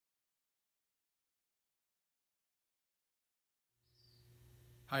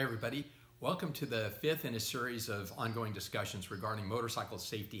Hi everybody, welcome to the fifth in a series of ongoing discussions regarding motorcycle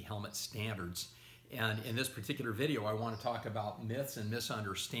safety helmet standards. And in this particular video I want to talk about myths and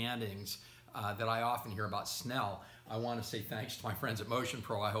misunderstandings that I often hear about Snell. I want to say thanks to my friends at Motion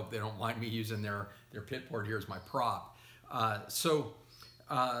Pro. I hope they don't mind me using their pit board here as my prop. Right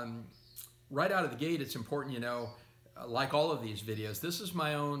out of the gate, it's important, like all of these videos, this is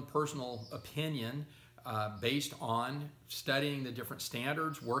my own personal opinion based on studying the different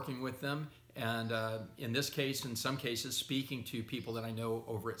standards, working with them, and in this case, in some cases, speaking to people that I know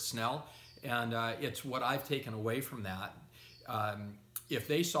over at Snell, and it's what I've taken away from that. If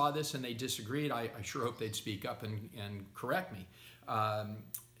they saw this and they disagreed, I sure hope they'd speak up and correct me,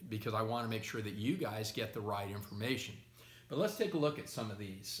 because I want to make sure that you guys get the right information. But let's take a look at some of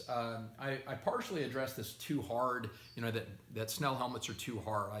these. I partially addressed this too hard, that Snell helmets are too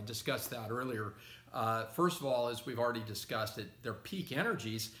hard. I discussed that earlier. First of all, as we've already discussed, their peak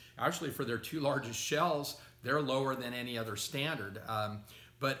energies, actually for their two largest shells, they're lower than any other standard.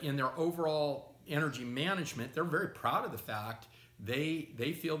 But in their overall energy management, they're very proud of the fact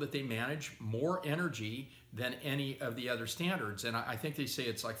they feel that they manage more energy than any of the other standards. And I think they say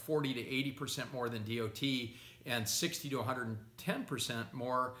it's like 40 to 80% more than DOT and 60 to 110%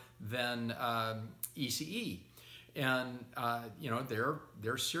 more than ECE. And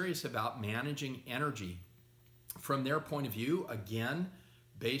they're serious about managing energy. From their point of view, again,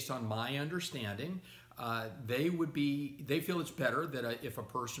 based on my understanding, they feel it's better that if a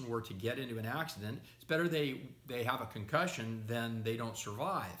person were to get into an accident, it's better they have a concussion than they don't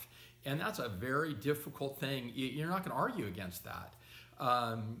survive. And that's a very difficult thing. You're not going to argue against that.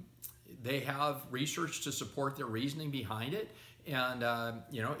 They have research to support their reasoning behind it. And,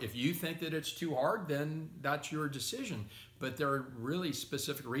 if you think that it's too hard, then that's your decision. But there are really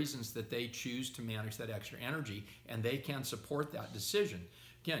specific reasons that they choose to manage that extra energy, and they can support that decision.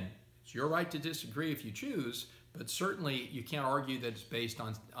 Again, it's your right to disagree if you choose, but certainly you can't argue that it's based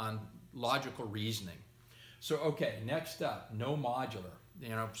on logical reasoning. So, okay, next up, no modular.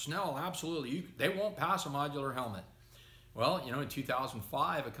 Snell, absolutely, they won't pass a modular helmet. Well, in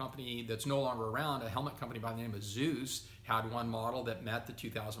 2005, a company that's no longer around, a helmet company by the name of Zeus, had one model that met the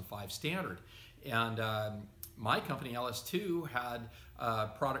 2005 standard. And my company, LS2, had a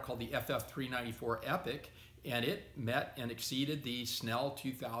product called the FF394 Epic, and it met and exceeded the Snell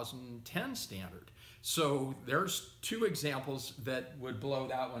 2010 standard. So there's two examples that would blow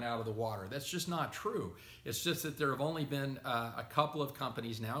that one out of the water. That's just not true. It's just that there have only been a couple of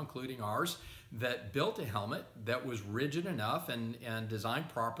companies now, including ours, that built a helmet that was rigid enough and designed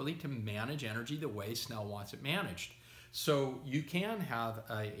properly to manage energy the way Snell wants it managed. So you can have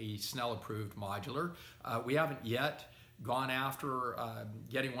a Snell-approved modular. We haven't yet gone after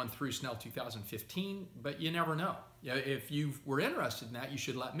getting one through Snell 2015, but you never know. If you were interested in that, you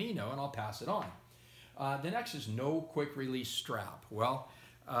should let me know and I'll pass it on. The next is no quick release strap. Well,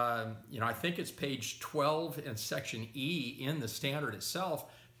 I think it's page 12 and section E in the standard itself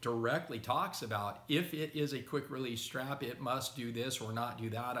directly talks about if it is a quick release strap, it must do this or not do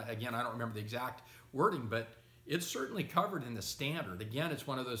that. Again, I don't remember the exact wording, but it's certainly covered in the standard. Again, it's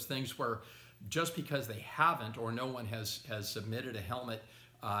one of those things where just because they haven't or no one has submitted a helmet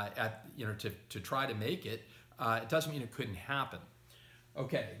to try to make it, it doesn't mean it couldn't happen.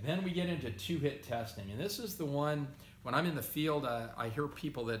 Okay, then we get into two-hit testing, and this is the one, when I'm in the field, I hear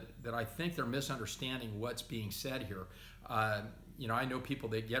people that I think they're misunderstanding what's being said here. I know people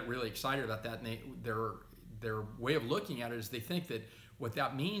that get really excited about that, and their way of looking at it is they think that what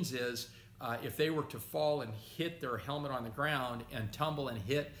that means is if they were to fall and hit their helmet on the ground and tumble and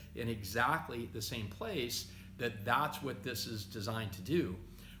hit in exactly the same place, that's what this is designed to do.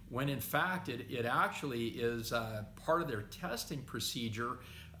 When in fact it actually is part of their testing procedure.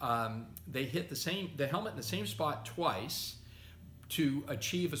 They hit the helmet in the same spot twice to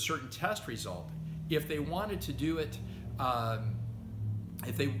achieve a certain test result. If they wanted to do it,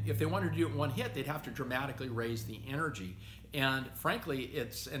 if they wanted to do it in one hit, they'd have to dramatically raise the energy. And frankly,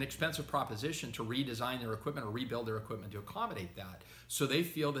 it's an expensive proposition to redesign their equipment or rebuild their equipment to accommodate that. So they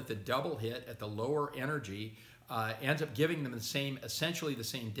feel that the double hit at the lower energy ends up giving them essentially the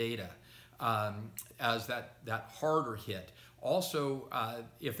same data as that harder hit. Also,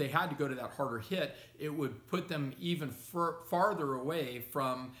 if they had to go to that harder hit, it would put them even farther away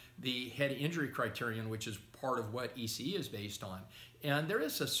from the head injury criterion, which is part of what ECE is based on. And there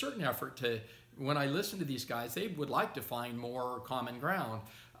is a certain effort to, when I listen to these guys, they would like to find more common ground.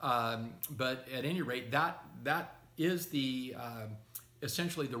 But at any rate, that is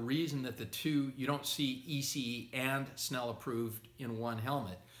essentially the reason that you don't see ECE and Snell approved in one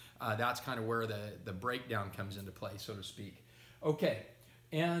helmet. That's kind of where the breakdown comes into play, so to speak. Okay,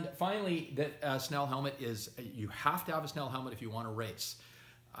 And finally, that Snell helmet is, you have to have a Snell helmet if you want to race.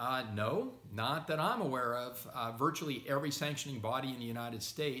 No, not that I'm aware of. Virtually every sanctioning body in the United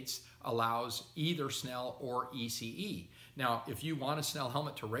States allows either Snell or ECE. Now, if you want a Snell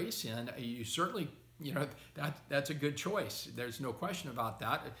helmet to race in, you certainly, that's a good choice. There's no question about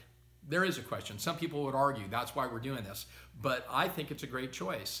that. There is a question. Some people would argue that's why we're doing this, but I think it's a great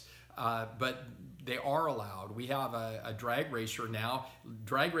choice. But they are allowed. We have a drag racer now.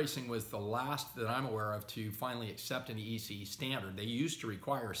 Drag racing was the last that I'm aware of to finally accept an ECE standard. They used to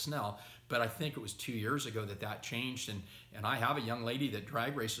require Snell, but I think it was 2 years ago that changed. And I have a young lady that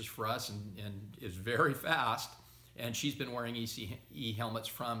drag races for us and is very fast, and she's been wearing ECE helmets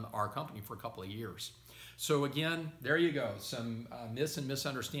from our company for a couple of years. So again, there you go, some myths and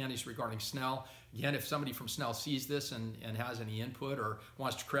misunderstandings regarding Snell. Again, if somebody from Snell sees this and has any input or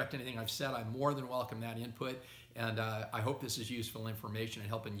wants to correct anything I've said, I more than welcome that input. And I hope this is useful information in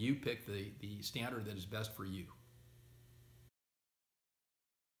helping you pick the standard that is best for you.